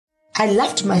I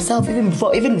loved myself even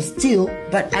before, even still,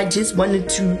 but I just wanted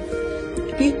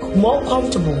to be more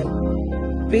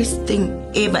comfortable. Best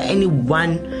thing ever,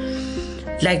 anyone.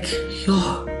 Like,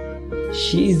 yo.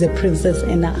 She is a princess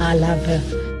and I love her.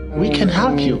 We can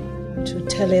help you. To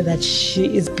tell her that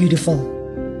she is beautiful.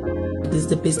 This is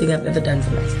the best thing I've ever done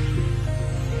for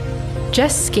myself.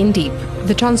 Just Skin Deep,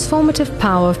 the transformative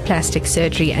power of plastic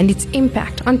surgery and its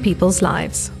impact on people's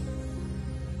lives.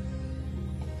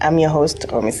 I'm your host,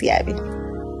 Omisiabi.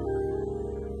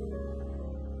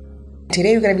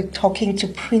 Today we're going to be talking to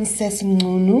Princess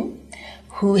Mchunu,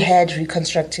 who had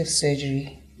reconstructive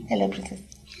surgery. Hello, Princess.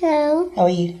 Hello. How are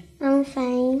you? I'm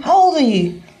fine. How old are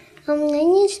you? I'm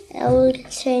 9 years old,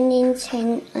 turning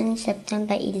 10 on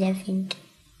September 11th.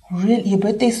 Really? Your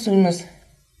birthday's soon. Do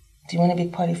you want a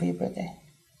big party for your birthday?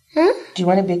 Huh? Do you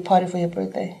want a big party for your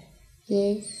birthday?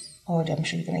 Yes. Oh, I'm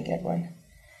sure you're going to get one.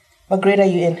 What grade are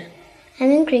you in? I'm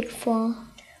in grade 4.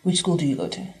 Which school do you go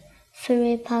to?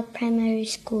 Furry Park Primary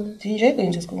School. Do you enjoy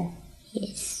going to school?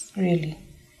 Yes. Really?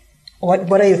 What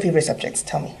are your favorite subjects?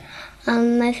 Tell me.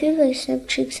 My favorite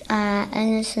subjects are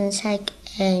English and Psych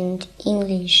and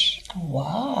English.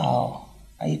 Wow.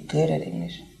 Are you good at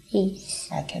English? Yes.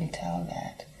 I can tell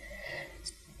that.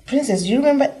 Princess, do you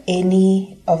remember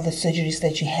any of the surgeries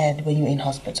that you had when you were in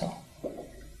hospital?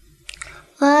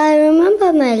 Well, I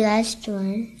remember my last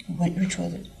one. Which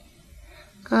was it?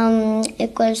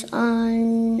 It was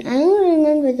on, I don't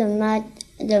remember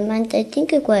the month, I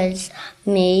think it was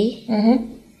May.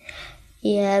 Mm-hmm.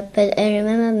 Yeah, but I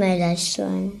remember my last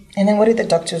one. And then what did the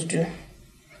doctors do?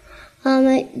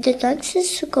 The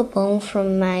doctors took a bone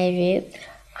from my rib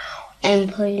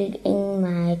and put it in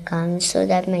my gum so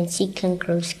that my teeth can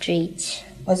grow straight.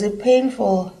 Was it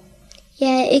painful?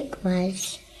 Yeah, it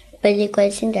was, but it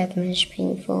wasn't that much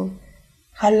painful.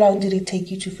 How long did it take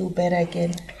you to feel better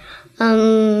again?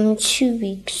 2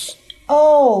 weeks.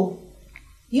 Oh,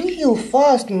 you heal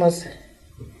fast, Mus.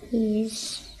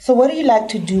 Yes. So what do you like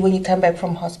to do when you come back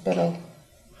from hospital?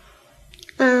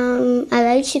 I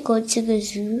like to go to the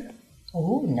zoo.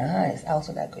 Oh, nice. I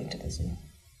also like going to the zoo.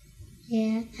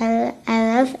 Yeah,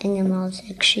 I love animals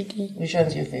actually. Which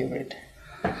one's your favorite?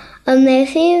 My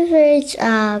favorites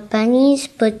are bunnies,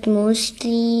 but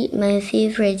mostly my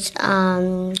favorites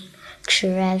are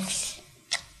giraffes.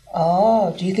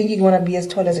 Oh, do you think you want to be as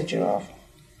tall as a giraffe?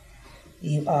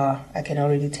 You are. I can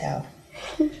already tell.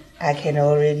 I can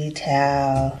already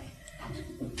tell.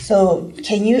 So,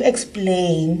 can you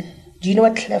explain, do you know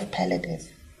what cleft palate is?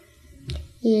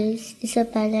 Yes, it's a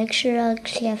bilateral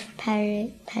cleft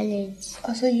palate.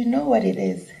 Oh, so you know what it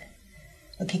is.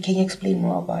 Okay, can you explain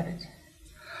more about it?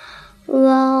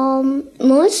 Well,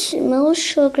 most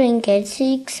children get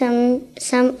it.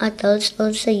 Some adults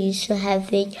also used to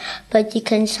have it, but you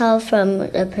can tell from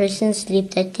a person's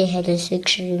lip that they had a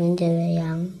surgery when they were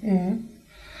young. Mm-hmm.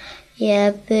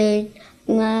 Yeah, but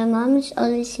my mom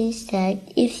always says that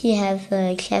if you have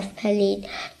a cleft palate,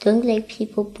 don't let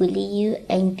people bully you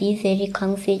and be very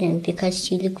confident because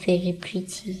you look very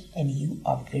pretty. And you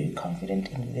are very confident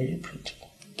and very pretty.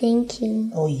 Thank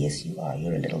you. Oh, yes, you are.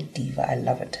 You're a little diva. I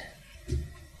love it.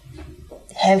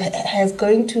 Has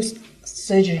going to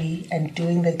surgery and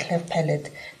doing the cleft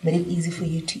palate made it easy for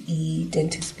you to eat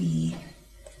and to speak?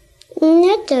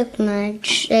 Not that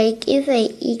much. Like, if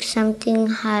I eat something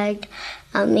hard,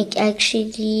 it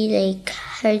actually,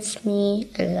 hurts me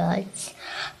a lot.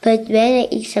 But when I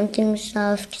eat something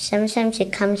soft, sometimes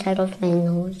it comes out of my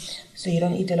nose. So you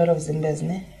don't eat a lot of zimbas,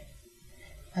 ne?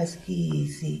 That's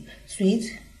easy.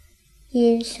 Sweet?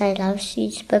 Yes, I love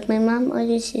sweets, but my mom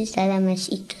always says that I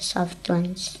must eat the soft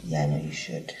ones. Yeah, I know you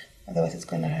should. Otherwise it's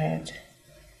gonna hurt.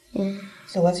 Yeah.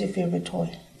 So what's your favorite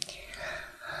toy?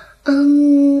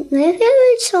 My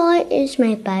favorite toy is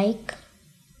my bike.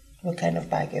 What kind of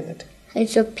bike is it?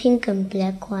 It's a pink and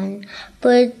black one,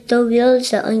 but the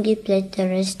wheels are only black, the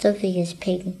rest of it is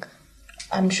pink.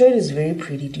 I'm sure it is very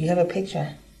pretty. Do you have a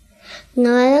picture?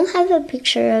 No, I don't have a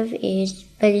picture of it,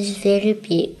 but it's very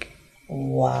big.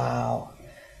 Wow.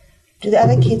 Do the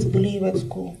other kids bully you at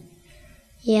school?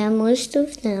 Yeah, most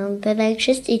of them, but I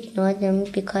just ignore them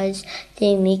because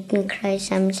they make me cry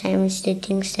sometimes. The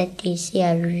things that they say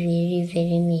are very,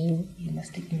 very mean. You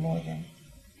must ignore them.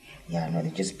 Yeah, no,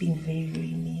 they're just being very,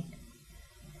 very mean.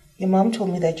 Your mom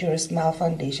told me that you're a Smile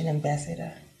Foundation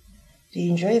ambassador. Do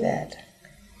you enjoy that?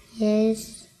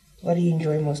 Yes. What do you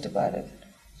enjoy most about it?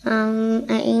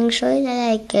 I enjoy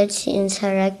that I get to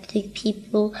interact with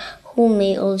people who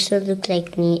may also look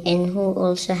like me and who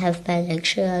also have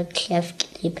bilateral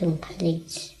cleft lip and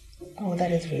palate. Oh,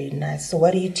 that is very nice. So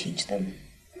what do you teach them?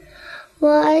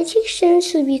 Well, I teach them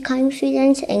to be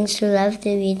confident and to love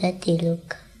the way that they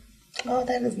look. Oh,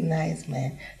 that is nice,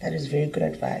 man. That is very good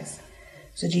advice.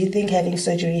 So do you think having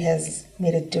surgery has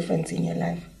made a difference in your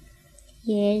life?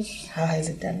 Yes. How has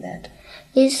it done that?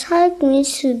 It's helped me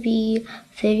to be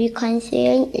very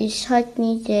confident. It's taught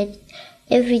me that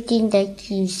everything that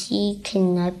you see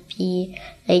cannot be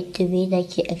like the way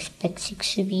that you expect it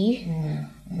to be.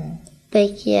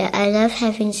 But yeah, I love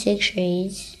having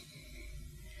surgeries.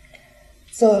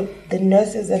 So the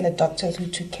nurses and the doctors who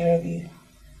took care of you,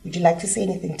 would you like to say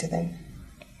anything to them?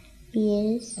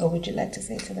 Yes. What would you like to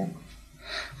say to them?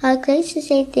 I'd like to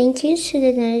say thank you to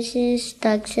the nurses,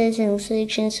 doctors, and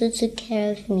surgeons who took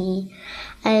care of me.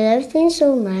 I love them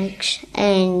so much,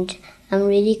 and I'm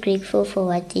really grateful for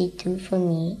what they do for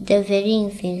me. They're very,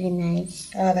 very nice.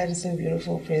 Oh, that is so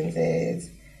beautiful, Princess.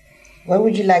 What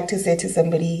would you like to say to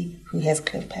somebody who has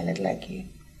cleft palate like you?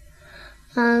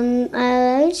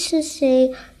 I like to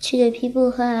say to the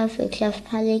people who have a cleft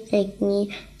palate like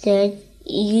me that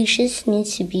you just need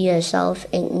to be yourself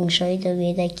and enjoy the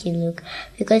way that you look,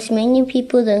 because many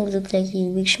people don't look like you,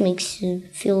 which makes you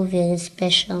feel very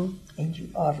special. And you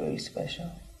are very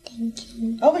special. Thank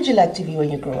you. What would you like to be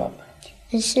when you grow up?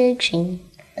 A surgeon.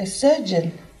 A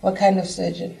surgeon? What kind of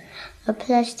surgeon? A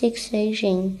plastic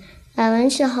surgeon. I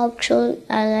like to help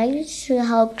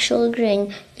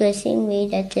children the same way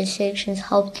that the surgeons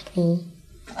helped me.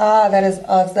 Ah, that is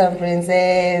awesome,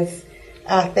 Princess.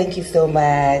 Thank you so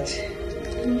much.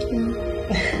 Thank you.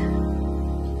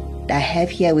 I have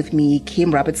here with me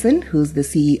Kim Robertson, who's the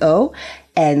CEO,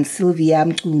 and Sylvia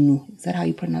Mchunu. Is that how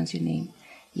you pronounce your name?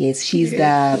 Yes, she's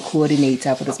the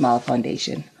coordinator for the Smile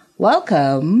Foundation.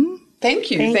 Welcome.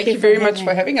 Thank you. Thank you very much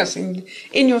for having us in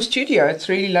your studio. It's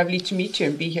really lovely to meet you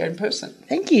and be here in person.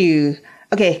 Thank you.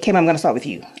 Okay, Kim, I'm going to start with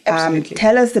you. Absolutely.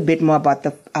 Tell us a bit more about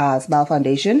the Smile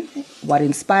Foundation, what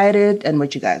inspired it, and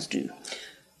what you guys do.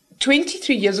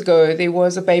 23 years ago, there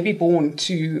was a baby born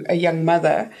to a young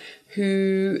mother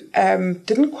who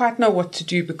didn't quite know what to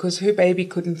do because her baby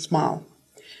couldn't smile.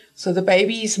 So the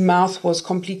baby's mouth was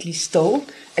completely still.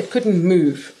 It couldn't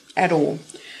move at all.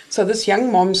 So this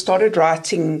young mom started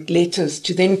writing letters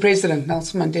to then President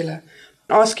Nelson Mandela,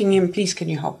 asking him, please, can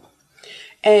you help?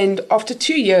 And after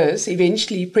 2 years,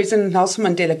 eventually, President Nelson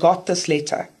Mandela got this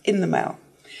letter in the mail.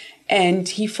 And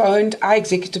he phoned our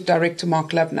executive director,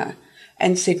 Mark Lubner,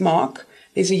 and said, Mark,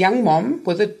 there's a young mom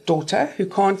with a daughter who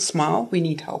can't smile. We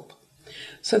need help.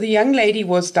 So the young lady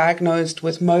was diagnosed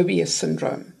with Mobius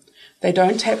syndrome. They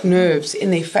don't have nerves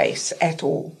in their face at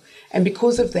all. And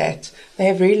because of that, they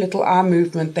have very little eye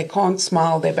movement. They can't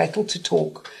smile. They battle to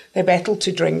talk. They battle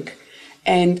to drink.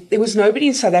 And there was nobody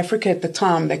in South Africa at the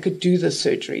time that could do this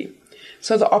surgery.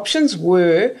 So the options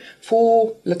were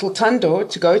for little Tando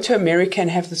to go to America and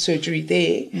have the surgery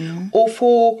there, or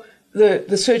for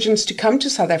the surgeons to come to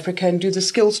South Africa and do the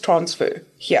skills transfer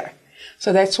here.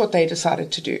 So that's what they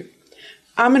decided to do.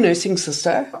 I'm a nursing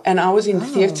sister, and I was in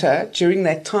theatre during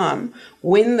that time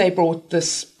when they brought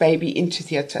this baby into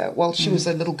theatre. Well, she was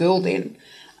a little girl then.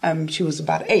 She was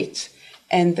about 8.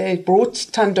 And they brought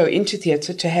Tando into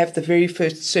theatre to have the very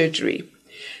first surgery.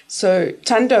 So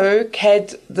Tando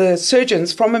had the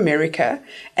surgeons from America,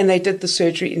 and they did the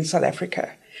surgery in South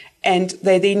Africa. And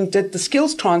they then did the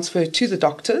skills transfer to the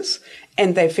doctors,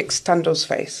 and they fixed Tando's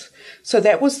face. So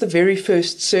that was the very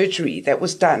first surgery that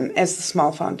was done as the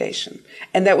Smile Foundation.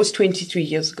 And that was 23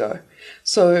 years ago.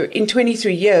 So in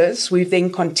 23 years, we've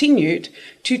then continued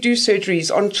to do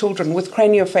surgeries on children with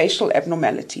craniofacial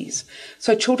abnormalities.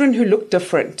 So children who look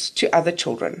different to other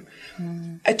children.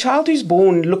 A child who's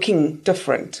born looking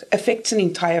different affects an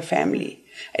entire family.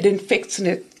 It affects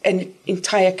an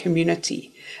entire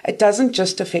community. It doesn't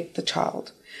just affect the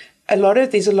child.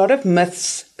 There's a lot of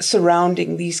myths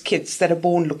surrounding these kids that are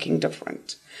born looking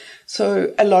different.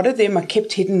 So a lot of them are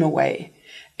kept hidden away.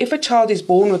 If a child is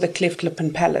born with a cleft lip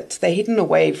and palate, they're hidden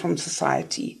away from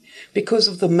society because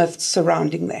of the myths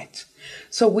surrounding that.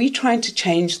 So we're trying to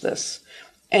change this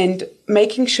and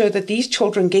making sure that these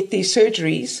children get their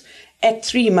surgeries at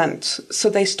 3 months, so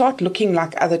they start looking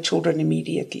like other children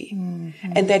immediately.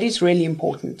 And that is really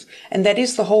important. And that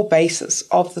is the whole basis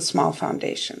of the Smile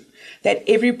Foundation, that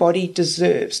everybody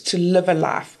deserves to live a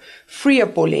life free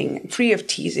of bullying, free of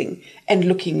teasing, and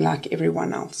looking like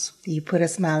everyone else. You put a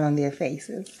smile on their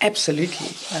faces. Absolutely.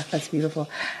 That's beautiful.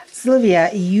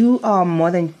 Sylvia, you are more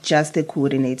than just a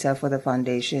coordinator for the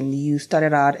foundation. You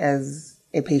started out as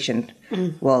a patient.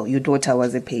 Well, your daughter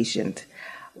was a patient.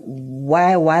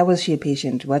 Why was she a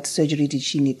patient? What surgery did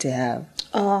she need to have?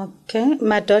 Okay,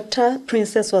 my daughter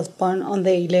Princess was born on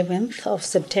the 11th of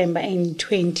September in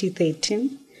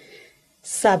 2013,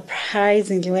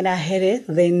 Surprisingly, when I heard it,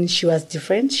 then she was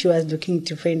different. She was looking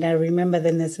different. I remember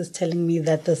the nurses telling me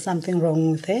that there's something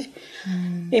wrong with her.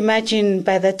 Imagine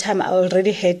by that time I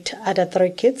already had other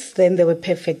 3 kids. Then they were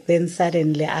perfect. Then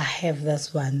suddenly I have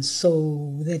this one.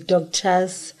 So the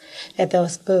doctors at the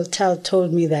hospital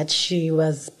told me that she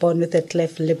was born with a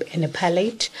cleft lip and a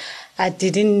palate. I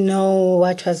didn't know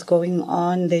what was going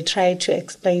on. They tried to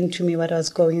explain to me what was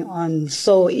going on.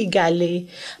 So eagerly,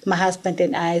 my husband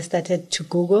and I started to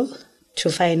Google to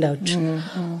find out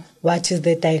what is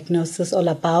the diagnosis all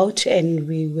about. And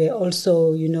we were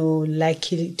also,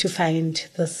 lucky to find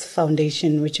this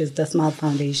foundation, which is the Smile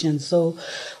Foundation. So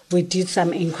we did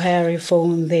some inquiry,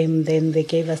 phoned them, then they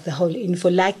gave us the whole info.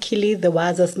 Luckily, there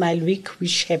was a Smile Week,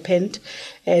 which happened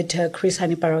at Chris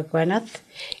Hani Baragwanath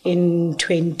in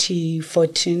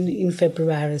 2014 in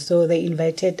February. So they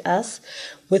invited us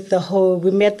with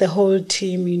we met the whole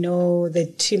team,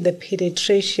 the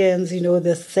pediatricians,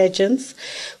 the surgeons.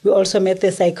 We also met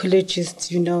the psychologists,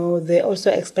 they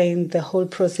also explained the whole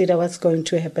procedure, what's going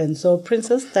to happen. So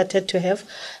Princess started to have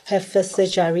her first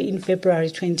surgery in February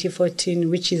 2014,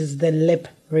 which is the lip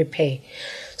repair.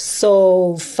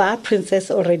 So far, Princess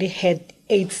already had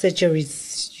 8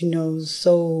 surgeries,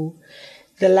 so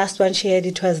the last one she had,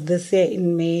 it was this year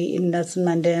in May in Nelson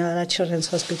Mandela Children's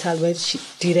Hospital, where she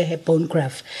did her bone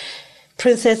graft.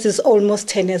 Princess is almost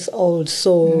 10 years old,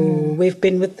 so we've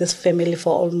been with this family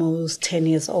for almost 10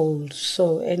 years old.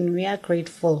 And we are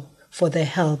grateful for the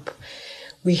help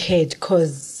we had,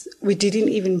 because we didn't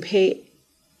even pay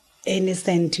any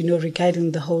cent,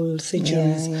 regarding the whole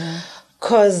surgeries.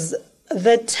 Because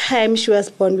the time she was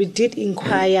born, we did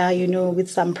inquire,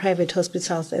 with some private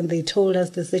hospitals, and they told us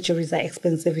the surgeries are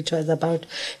expensive. It was about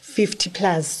 50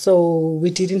 plus, so we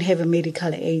didn't have a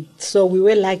medical aid. So we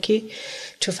were lucky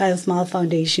to find Smile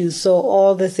Foundation. So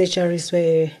all the surgeries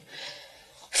were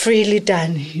freely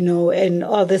done, and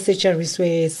all the surgeries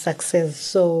were success.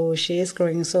 So she is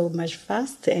growing so much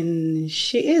fast, and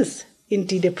she is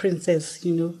indeed a princess,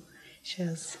 She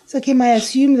is. So Kim, I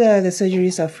assume the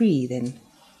surgeries are free then?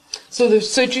 So the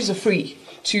surgeries are free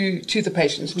to the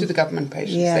patients, to the government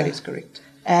patients. Yeah. That is correct.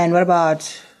 And what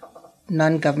about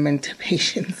non-government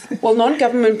patients? Well,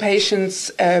 non-government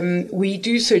patients, we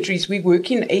do surgeries. We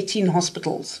work in 18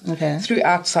 hospitals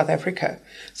throughout South Africa.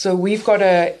 So we've got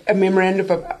a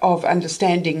memorandum of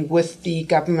understanding with the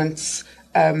government's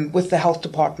with the health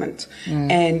department.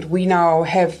 And we now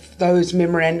have those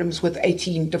memorandums with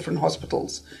 18 different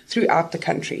hospitals throughout the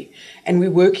country. And we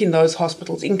work in those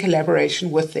hospitals in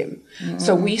collaboration with them.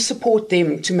 So we support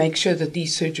them to make sure that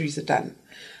these surgeries are done.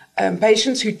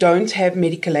 Patients who don't have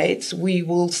medical aids, we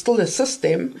will still assist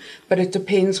them, but it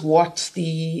depends what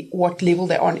level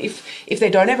they're on. If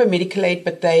they don't have a medical aid,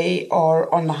 but they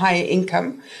are on a higher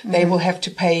income, they will have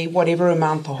to pay whatever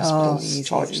amount the hospitals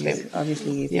charge them.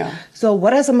 Obviously. Yeah. So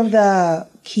what are some of the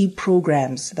key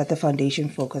programs that the foundation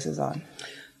focuses on?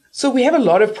 So we have a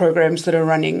lot of programs that are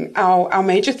running. Our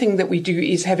major thing that we do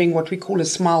is having what we call a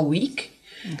Smile Week.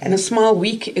 And a Smile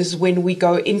Week is when we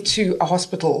go into a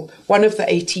hospital, one of the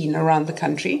 18 around the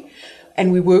country,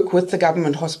 and we work with the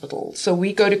government hospital. So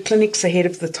we go to clinics ahead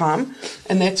of the time,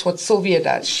 and that's what Sylvia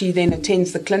does. She then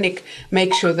attends the clinic,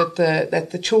 makes sure that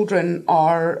the children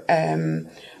are there,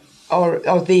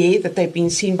 that they've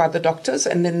been seen by the doctors,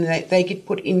 and then they get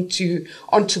put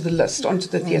onto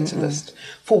the theatre list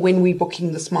for when we're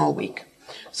booking the Smile Week.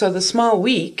 So the Smile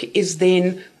Week is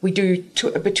then we do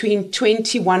between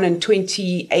 21 and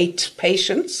 28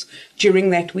 patients during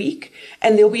that week,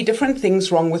 and there'll be different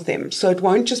things wrong with them. So it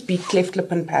won't just be cleft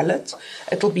lip and palate.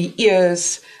 It'll be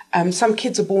ears. Some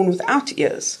kids are born without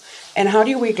ears. And how do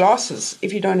you wear glasses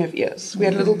if you don't have ears? We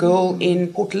had a little girl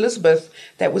in Port Elizabeth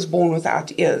that was born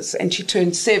without ears, and she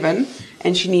turned 7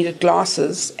 and she needed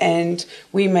glasses, and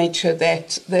we made sure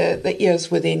that the ears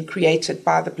were then created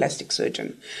by the plastic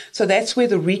surgeon. So that's where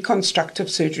the reconstructive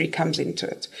surgery comes into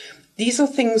it. These are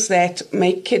things that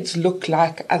make kids look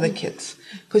like other kids,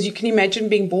 because you can imagine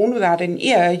being born without an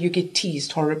ear, you get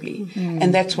teased horribly,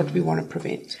 and that's what we want to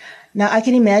prevent. Now, I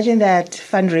can imagine that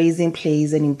fundraising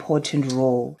plays an important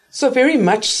role. So very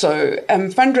much so.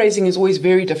 Fundraising is always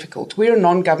very difficult. We're a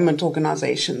non-government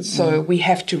organization, so we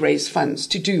have to raise funds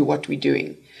to do what we're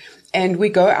doing. And we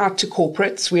go out to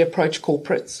corporates, we approach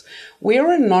corporates. We're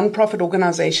a non-profit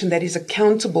organization that is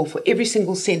accountable for every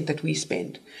single cent that we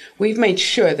spend. We've made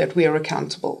sure that we are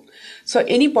accountable. So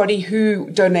anybody who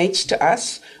donates to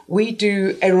us, we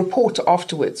do a report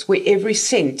afterwards where every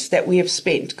cent that we have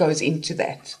spent goes into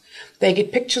that. They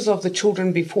get pictures of the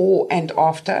children before and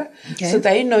after, so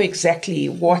they know exactly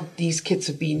what these kids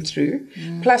have been through,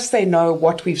 plus they know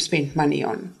what we've spent money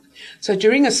on. So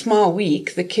during a Smile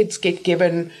Week, the kids get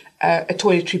given a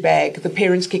toiletry bag. The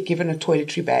parents get given a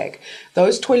toiletry bag.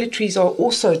 Those toiletries are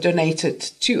also donated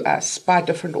to us by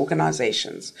different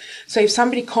organizations. So if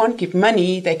somebody can't give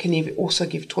money, they can also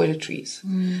give toiletries.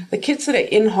 The kids that are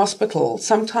in hospital,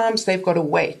 sometimes they've got to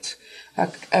wait.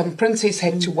 Princess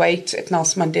had to wait at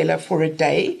Nelson Mandela for a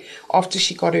day after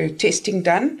she got her testing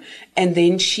done, and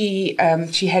then she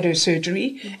had her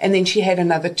surgery, and then she had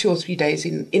another 2 or 3 days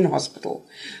in hospital.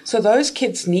 So those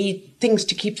kids need things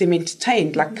to keep them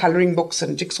entertained, like colouring books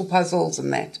and jigsaw puzzles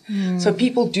and that. So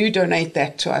people do donate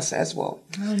that to us as well.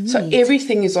 So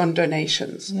everything is on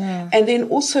donations. Yeah. And then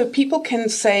also people can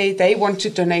say they want to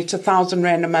donate 1,000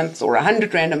 Rand a month or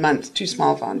 100 Rand a month to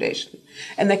Smile Foundation,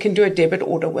 and they can do a debit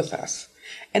order with us.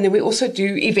 And then we also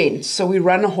do events. So we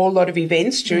run a whole lot of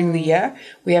events during the year.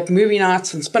 We have movie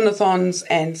nights and spinathons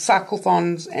and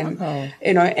cyclethons, and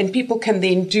and people can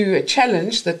then do a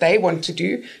challenge that they want to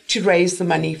do to raise the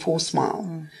money for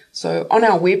Smile. So on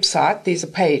our website, there's a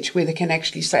page where they can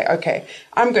actually say, okay,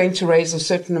 I'm going to raise a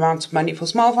certain amount of money for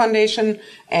Smile Foundation,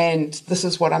 and this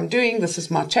is what I'm doing. This is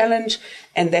my challenge,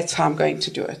 and that's how I'm going to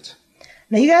do it.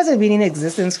 Now, you guys have been in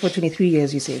existence for 23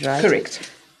 years, you said, right? Correct.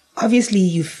 Obviously,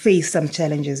 you faced some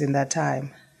challenges in that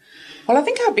time. Well, I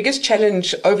think our biggest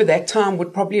challenge over that time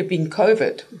would probably have been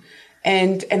COVID.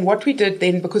 And what we did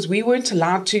then, because we weren't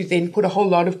allowed to then put a whole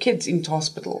lot of kids into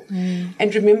hospital.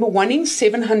 And remember, 1 in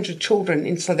 700 children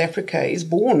in South Africa is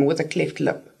born with a cleft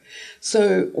lip.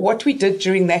 So what we did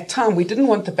during that time, we didn't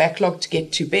want the backlog to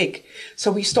get too big.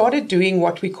 So we started doing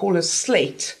what we call a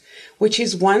slate, which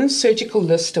is 1 surgical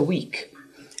list a week.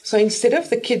 So instead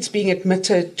of the kids being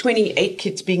admitted, 28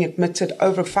 kids being admitted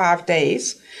over 5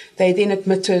 days, they then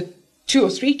admitted 2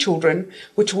 or 3 children,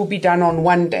 which will be done on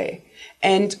 1 day.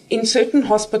 And in certain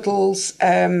hospitals,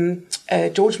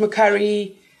 George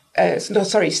McCurry,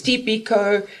 Steve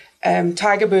Biko,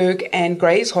 Tygerberg and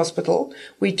Gray's Hospital,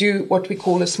 we do what we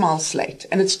call a Smile Slate.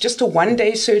 And it's just a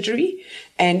 1-day surgery,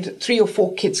 and 3 or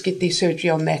 4 kids get their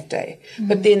surgery on that day.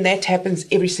 But then that happens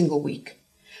every single week.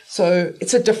 So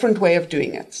it's a different way of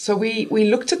doing it. So we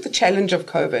looked at the challenge of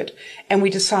COVID and we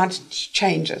decided to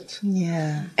change it.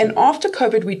 Yeah. And after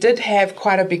COVID, we did have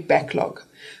quite a big backlog.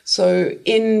 So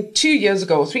in 2 years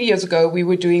ago, or 3 years ago, we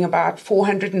were doing about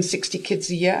 460 kids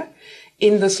a year.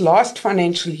 In this last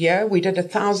financial year, we did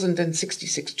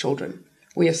 1,066 children.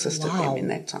 We assisted them in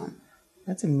that time.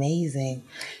 That's amazing.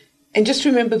 And just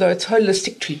remember, though, it's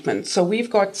holistic treatment. So we've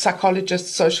got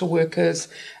psychologists, social workers,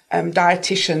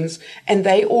 dietitians, and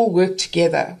they all work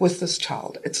together with this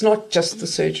child. It's not just the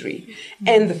surgery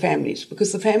and the families,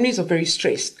 because the families are very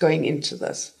stressed going into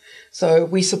this. So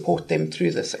we support them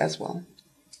through this as well.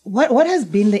 What has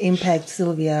been the impact,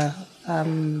 Sylvia,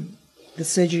 the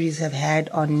surgeries have had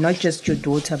on not just your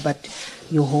daughter, but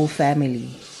your whole family?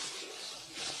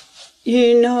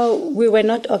 You know, we were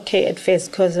not okay at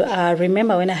first because I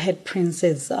remember when I had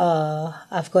Princess,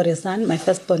 I've got a son, my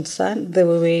firstborn son. They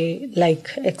were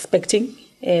like expecting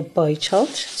a boy child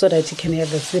so that he can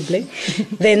have a sibling.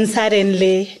 Then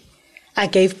suddenly I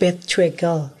gave birth to a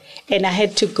girl and I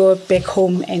had to go back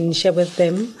home and share with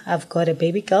them. I've got a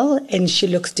baby girl and she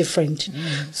looks different.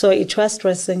 So it was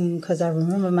stressing because I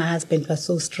remember my husband was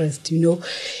so stressed, you know,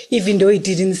 even though he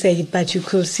didn't say it, but you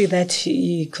could see that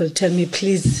he could tell me,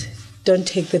 please, don't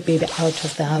take the baby out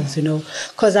of the house, you know.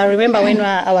 Because I remember when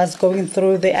I was going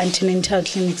through the antenatal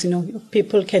clinics, you know,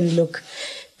 people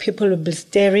will be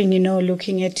staring, you know,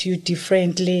 looking at you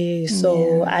differently.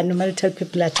 So I normally tell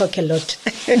people I talk a lot.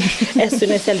 As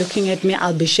soon as they're looking at me,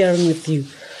 I'll be sharing with you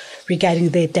regarding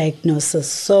their diagnosis.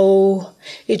 So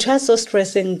it was so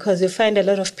stressing because you find a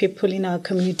lot of people in our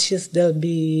communities, they'll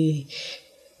be,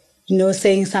 you know,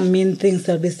 saying some mean things.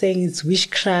 They'll be saying it's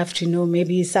witchcraft, you know,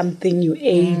 maybe something you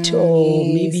ate or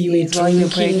maybe you were drinking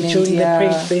during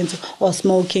the pregnancy or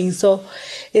smoking. So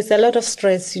it's a lot of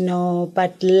stress, you know,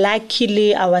 but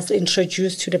luckily I was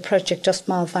introduced to the project of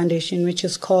Smile Foundation, which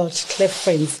is called Cleft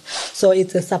Friends. So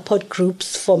it's a support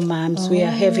groups for moms. We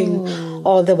are having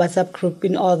all the WhatsApp group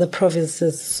in all the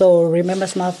provinces. So remember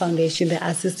Smile Foundation, they're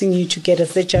assisting you to get a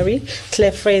surgery.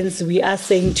 Cleft Friends, we are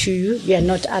saying to you, you are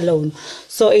not alone.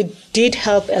 So it did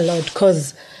help a lot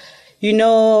because, you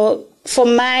know,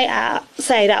 from my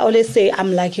side, I always say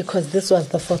I'm lucky because this was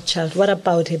the 4th child. What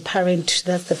about a parent?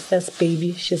 That's the first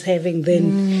baby she's having.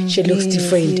 Then she looks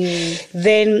different. Yes.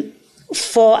 Then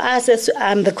for us, as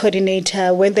I'm the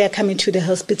coordinator, when they're coming to the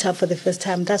hospital for the first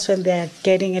time, that's when they're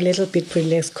getting a little bit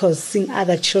relaxed because seeing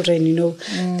other children, you know,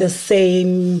 the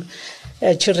same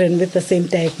children with the same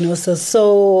diagnosis.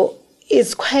 So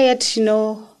it's quiet, you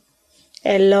know.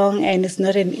 long, and it's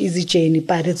not an easy journey,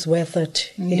 but it's worth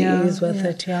it. It is worth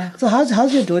it, yeah. So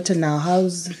how's your daughter now?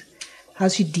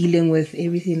 How's she dealing with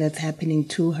everything that's happening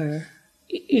to her?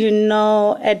 You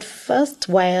know, at first,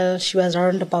 while she was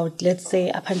around about, let's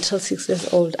say, up until 6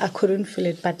 years old, I couldn't feel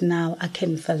it, but now I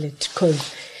can feel it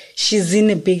because she's in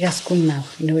a bigger school now,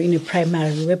 you know, in a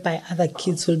primary, whereby other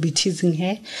kids will be teasing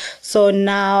her. So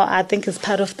now I think it's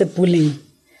part of the bullying.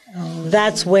 Oh.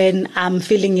 That's when I'm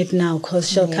feeling it now, because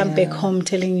she'll come back home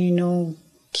telling, you know,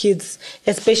 kids,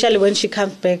 especially when she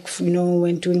comes back, you know,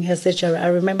 when doing her surgery. I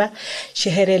remember she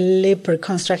had a lip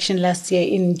reconstruction last year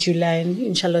in July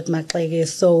in Charlotte Maxlege.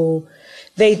 So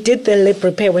they did the lip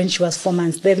repair when she was 4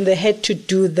 months. Then they had to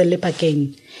do the lip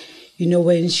again, you know,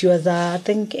 when she was, I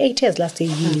think, 8 years, last 8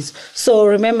 years. So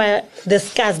remember, the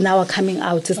scars now are coming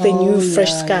out. It's the new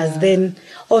fresh scars. Then,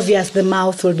 obvious, the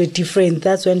mouth will be different.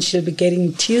 That's when she'll be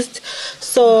getting teased.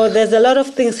 So there's a lot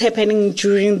of things happening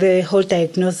during the whole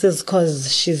diagnosis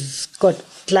because she's got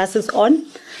glasses on.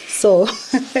 So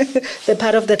the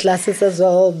part of the glasses as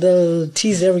well, the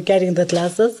tease regarding the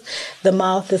glasses, the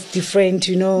mouth is different,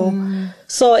 you know.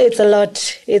 So it's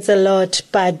a lot,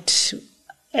 but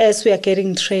as we are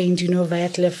getting trained, you know, via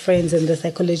clear friends and the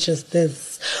psychologists,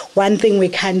 there's one thing we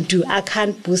can't do. I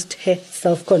can't boost her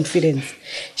self-confidence.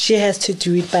 She has to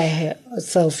do it by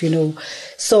herself, you know.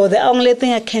 So the only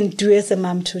thing I can do as a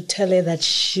mom to tell her that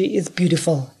she is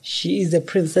beautiful. She is a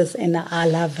princess and I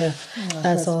love her.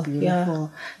 That's all.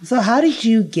 Beautiful. Yeah. So how did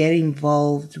you get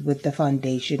involved with the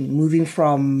foundation, moving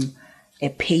from a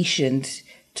patient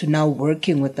to now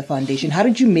working with the foundation? How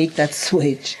did you make that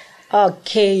switch?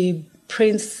 Okay.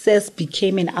 Princess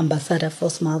became an ambassador for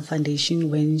Smile Foundation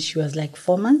when she was like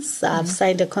 4 months. I've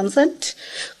signed a consent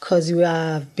because you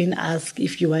have been asked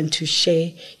if you want to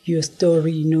share your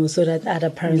story, you know, so that other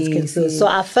parents can see. So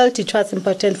I felt it was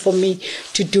important for me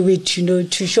to do it, you know,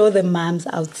 to show the moms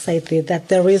outside there that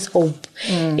there is hope.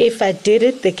 If I did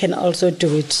it, they can also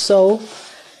do it. So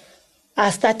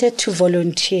I started to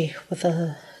volunteer with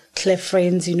clear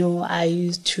friends, you know. I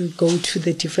used to go to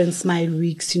the different Smile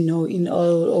Weeks, you know, in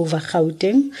all over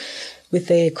Gauteng with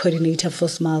the coordinator for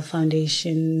Smile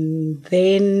Foundation.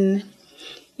 Then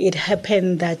it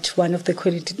happened that one of the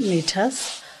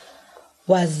coordinators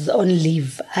was on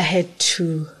leave. I had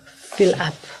to fill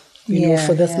up, you know,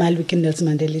 for the Smile Week in Nelson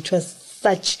Mandela. It was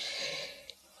such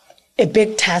a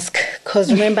big task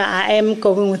because remember, I am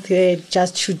going with her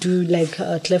just to do like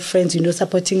clear friends, you know,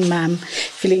 supporting mom,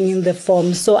 filling in the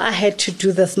form. So I had to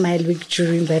do the Smile Week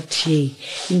during that year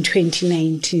in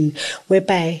 2019,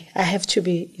 whereby I have to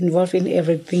be involved in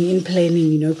everything, in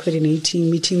planning, you know,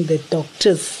 coordinating, meeting the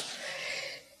doctors,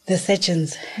 the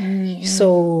surgeons.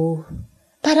 So,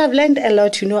 but I've learned a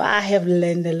lot, you know. I have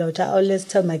learned a lot. I always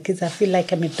tell my kids I feel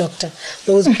like I'm a doctor,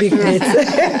 those big words.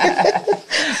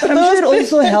 But I'm sure it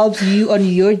also helps you on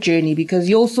your journey because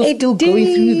you're also still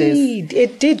going through this.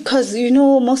 It did, because, you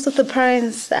know, most of the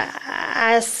parents,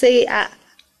 I say I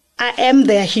am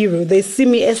their hero. They see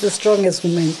me as the strongest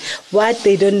woman. What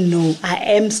they don't know, I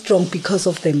am strong because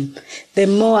of them. The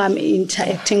more I'm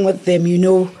interacting with them, you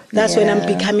know, that's when I'm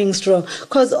becoming strong.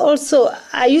 Because also,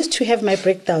 I used to have my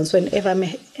breakdowns whenever I'm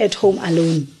at home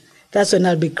alone. That's when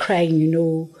I'll be crying, you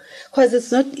know. Because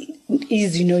it's not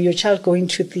easy, you know, your child going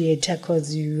to theater,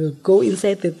 because you will go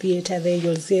inside the theater there,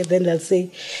 you'll see, then they'll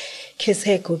say, kiss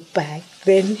her goodbye.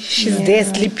 Then she's there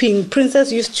sleeping.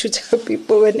 Princess used to tell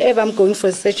people whenever I'm going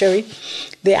for surgery,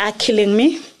 they are killing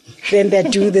me. Then they're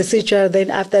doing the surgery,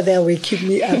 then after they're waking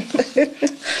me up.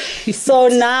 So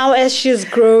now as she's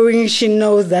growing, she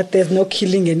knows that there's no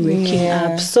killing and waking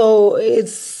up. So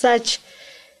it's such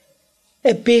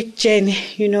a big journey,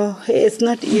 you know. It's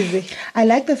not easy. I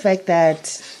like the fact that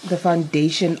the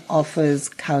foundation offers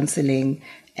counseling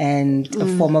and a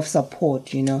form of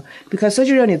support, you know, because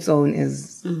surgery on its own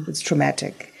is it's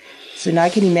traumatic. So now I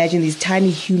can imagine these tiny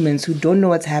humans who don't know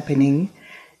what's happening.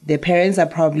 Their parents are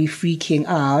probably freaking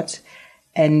out,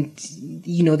 and,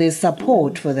 you know, there's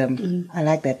support for them. I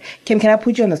like that. Kim, can I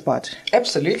put you on the spot?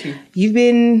 Absolutely. You've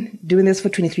been doing this for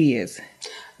 23 years.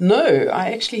 No,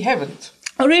 I actually haven't.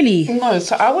 Oh, really? No,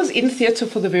 so I was in theatre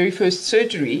for the very first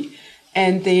surgery,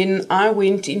 and then I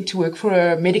went into work for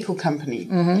a medical company.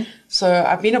 So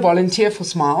I've been a volunteer for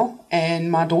Smile,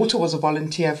 and my daughter was a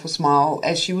volunteer for Smile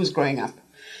as she was growing up.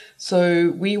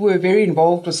 So we were very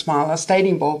involved with Smile. I stayed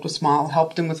involved with Smile,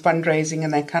 helped them with fundraising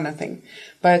and that kind of thing.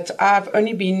 But I've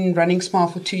only been running Smile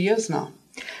for 2 years now.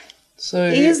 So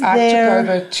I took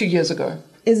over 2 years ago.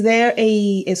 Is there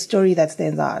a story that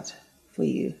stands out for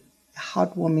you? A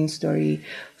heartwarming story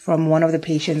from one of the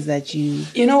patients that you...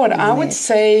 You know what, I would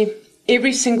say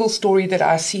every single story that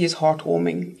I see is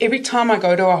heartwarming. Every time I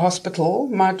go to a hospital,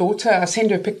 my daughter, I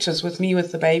send her pictures with me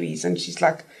with the babies, and she's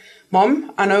like,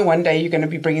 Mom, I know one day you're going to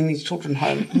be bringing these children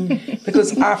home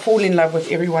because I fall in love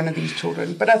with every one of these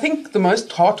children. But I think the most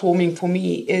heartwarming for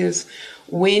me is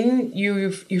when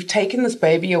you've taken this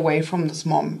baby away from this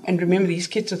mom. And remember, these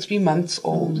kids are 3 months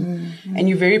old, and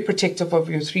you're very protective of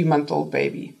your 3-month-old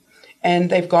baby. And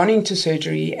they've gone into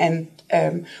surgery, and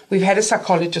we've had a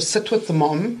psychologist sit with the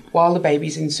mom while the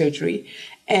baby's in surgery.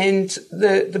 And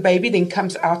the baby then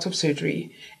comes out of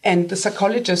surgery, and the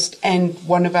psychologist and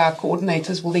one of our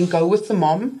coordinators will then go with the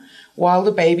mom while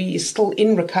the baby is still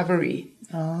in recovery,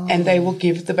 and they will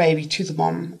give the baby to the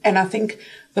mom. And I think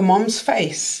the mom's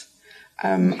face,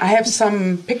 I have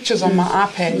some pictures on my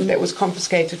iPad that was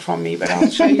confiscated from me, but I'll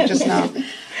show you just now.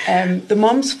 The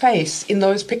mom's face in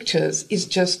those pictures is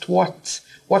just what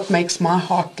makes my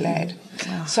heart glad.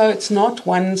 Wow. So it's not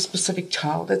one specific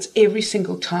child, it's every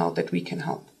single child that we can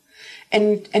help.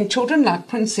 And children like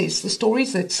Princess, the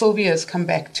stories that Sylvia has come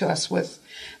back to us with,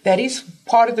 that is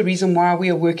part of the reason why we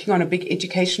are working on a big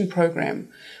education program.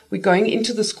 We're going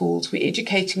into the schools, we're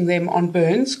educating them on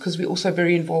burns, because we're also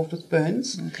very involved with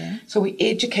burns. Okay. So we're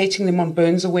educating them on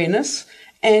burns awareness,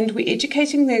 and we're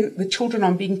educating the children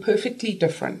on being perfectly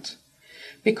different.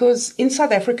 Because in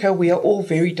South Africa, we are all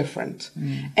very different.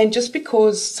 And just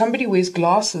because somebody wears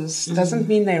glasses doesn't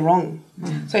mean they're wrong.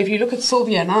 So if you look at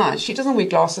Sylvia and I, she doesn't wear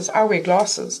glasses, I wear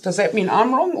glasses. Does that mean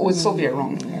I'm wrong or is Sylvia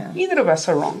wrong? Yeah. Neither of us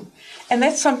are wrong. And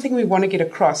that's something we want to get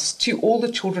across to all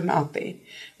the children out there.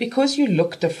 Because you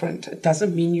look different, it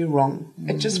doesn't mean you're wrong.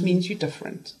 It just means you're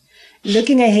different.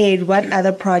 Looking ahead, what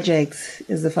other projects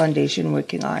is the foundation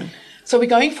working on? So we're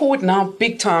going forward now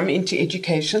big time into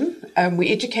education.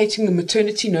 We're educating the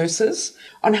maternity nurses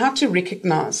on how to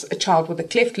recognize a child with a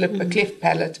cleft lip, a cleft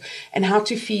palate, and how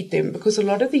to feed them. Because a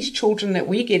lot of these children that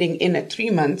we're getting in at 3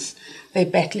 months, they're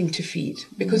battling to feed.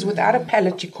 Because without a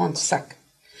palate, you can't suck.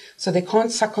 So they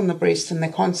can't suck on the breast and they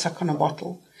can't suck on a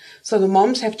bottle. So the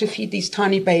moms have to feed these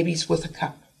tiny babies with a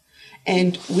cup.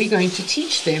 And we're going to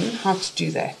teach them how to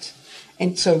do that.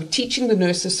 And so teaching the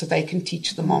nurses so they can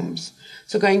teach the moms.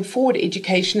 So going forward,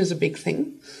 education is a big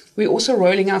thing. We're also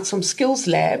rolling out some skills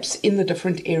labs in the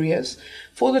different areas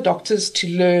for the doctors to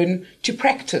learn, to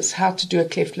practice how to do a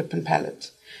cleft lip and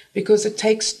palate. Because it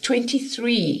takes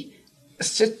 23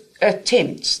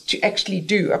 attempts to actually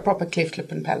do a proper cleft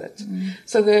lip and palate.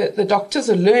 So the doctors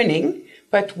are learning,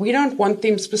 but we don't want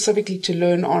them specifically to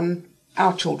learn on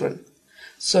our children.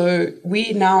 So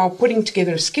we're now putting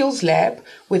together a skills lab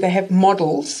where they have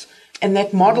models, and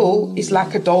that model is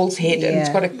like a doll's head and it's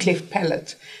got a cleft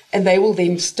palate. And they will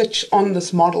then stitch on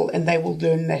this model and they will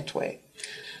learn that way.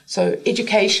 So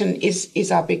education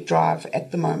is our big drive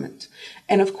at the moment.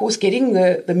 And of course, getting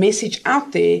the message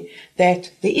out there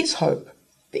that there is hope.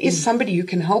 There is somebody who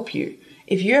can help you.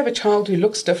 If you have a child who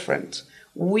looks different,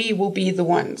 we will be the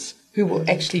ones who will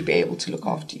actually be able to look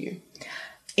after you.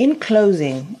 In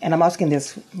closing, and I'm asking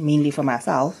this mainly for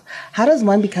myself, how does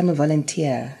one become a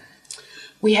volunteer?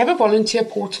 We have a volunteer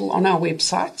portal on our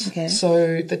website. Okay.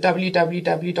 So the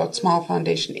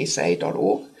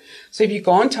www.smilefoundationsa.org. So if you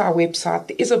go onto our website,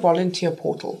 there is a volunteer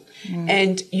portal.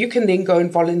 And you can then go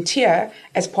and volunteer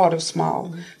as part of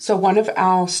Smile. So one of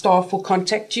our staff will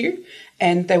contact you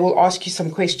and they will ask you some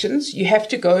questions. You have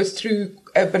to go through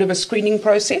a bit of a screening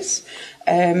process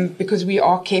because we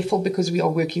are careful, because we are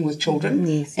working with children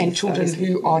and children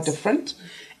who are different.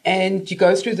 And you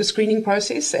go through the screening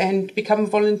process and become a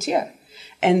volunteer.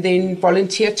 And then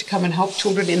volunteer to come and help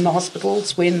children in the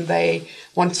hospitals when they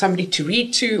want somebody to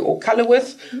read to or colour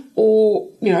with, or,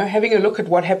 you know, having a look at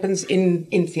what happens in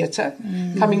theatre,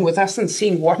 coming with us and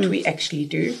seeing what we actually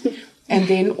do. And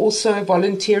then also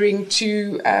volunteering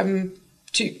to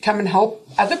come and help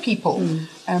other people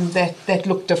that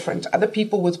look different, other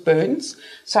people with burns.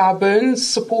 So our burns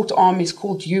support arm is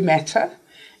called You Matter,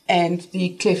 and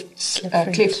the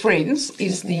Cleft Friends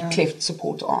is the Cleft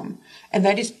support arm. And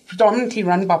that is predominantly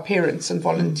run by parents and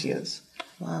volunteers.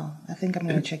 Wow, I think I'm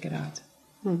going to check it out.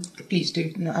 Please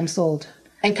do. No, I'm sold.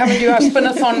 And come and do our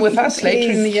spin-a-thon with us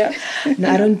later in the year. No,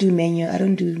 I don't do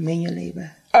manual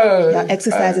labor. Oh,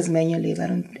 exercise is manual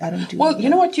labor. I don't do. Well, you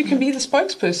know what? You can be the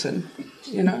spokesperson.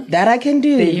 You know that I can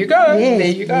do. There you go. Yes.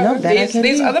 There you go. No,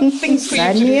 there's other things for you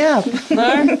to do. Sign me up.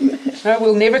 No,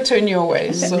 we'll never turn you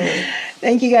away. So,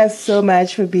 thank you guys so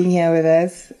much for being here with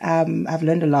us. I've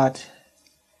learned a lot.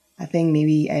 I think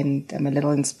maybe, and I'm a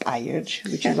little inspired,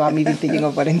 which is why I'm even thinking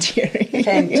of volunteering.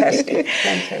 Fantastic.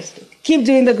 Keep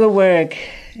doing the good work.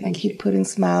 And keep putting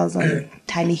smiles on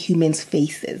tiny humans'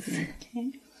 faces.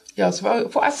 Yeah, so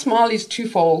for us, Smile is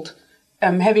twofold.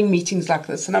 having meetings like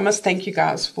this. And I must thank you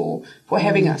guys for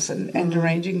having us and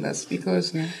arranging this,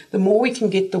 because the more we can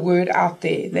get the word out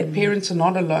there that parents are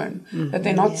not alone, that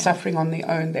they're not suffering on their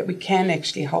own, that we can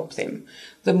actually help them,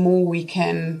 the more we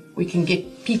can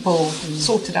get people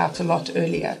sorted out a lot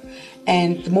earlier.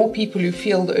 And the more people who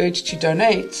feel the urge to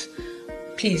donate,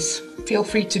 please feel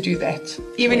free to do that.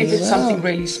 Even if it's something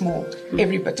really small,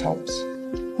 every bit helps.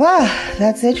 Well,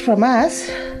 that's it from us.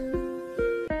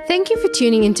 Thank you for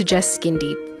tuning in to Just Skin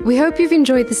Deep. We hope you've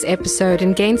enjoyed this episode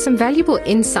and gained some valuable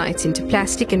insights into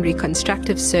plastic and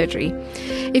reconstructive surgery.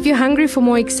 If you're hungry for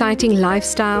more exciting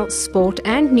lifestyle, sport,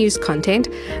 and news content,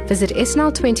 visit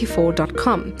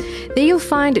snl24.com. There you'll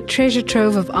find a treasure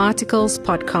trove of articles,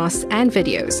 podcasts, and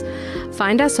videos.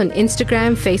 Find us on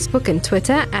Instagram, Facebook, and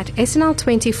Twitter at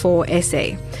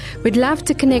SNL24SA. We'd love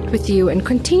to connect with you and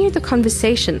continue the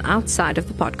conversation outside of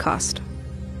the podcast.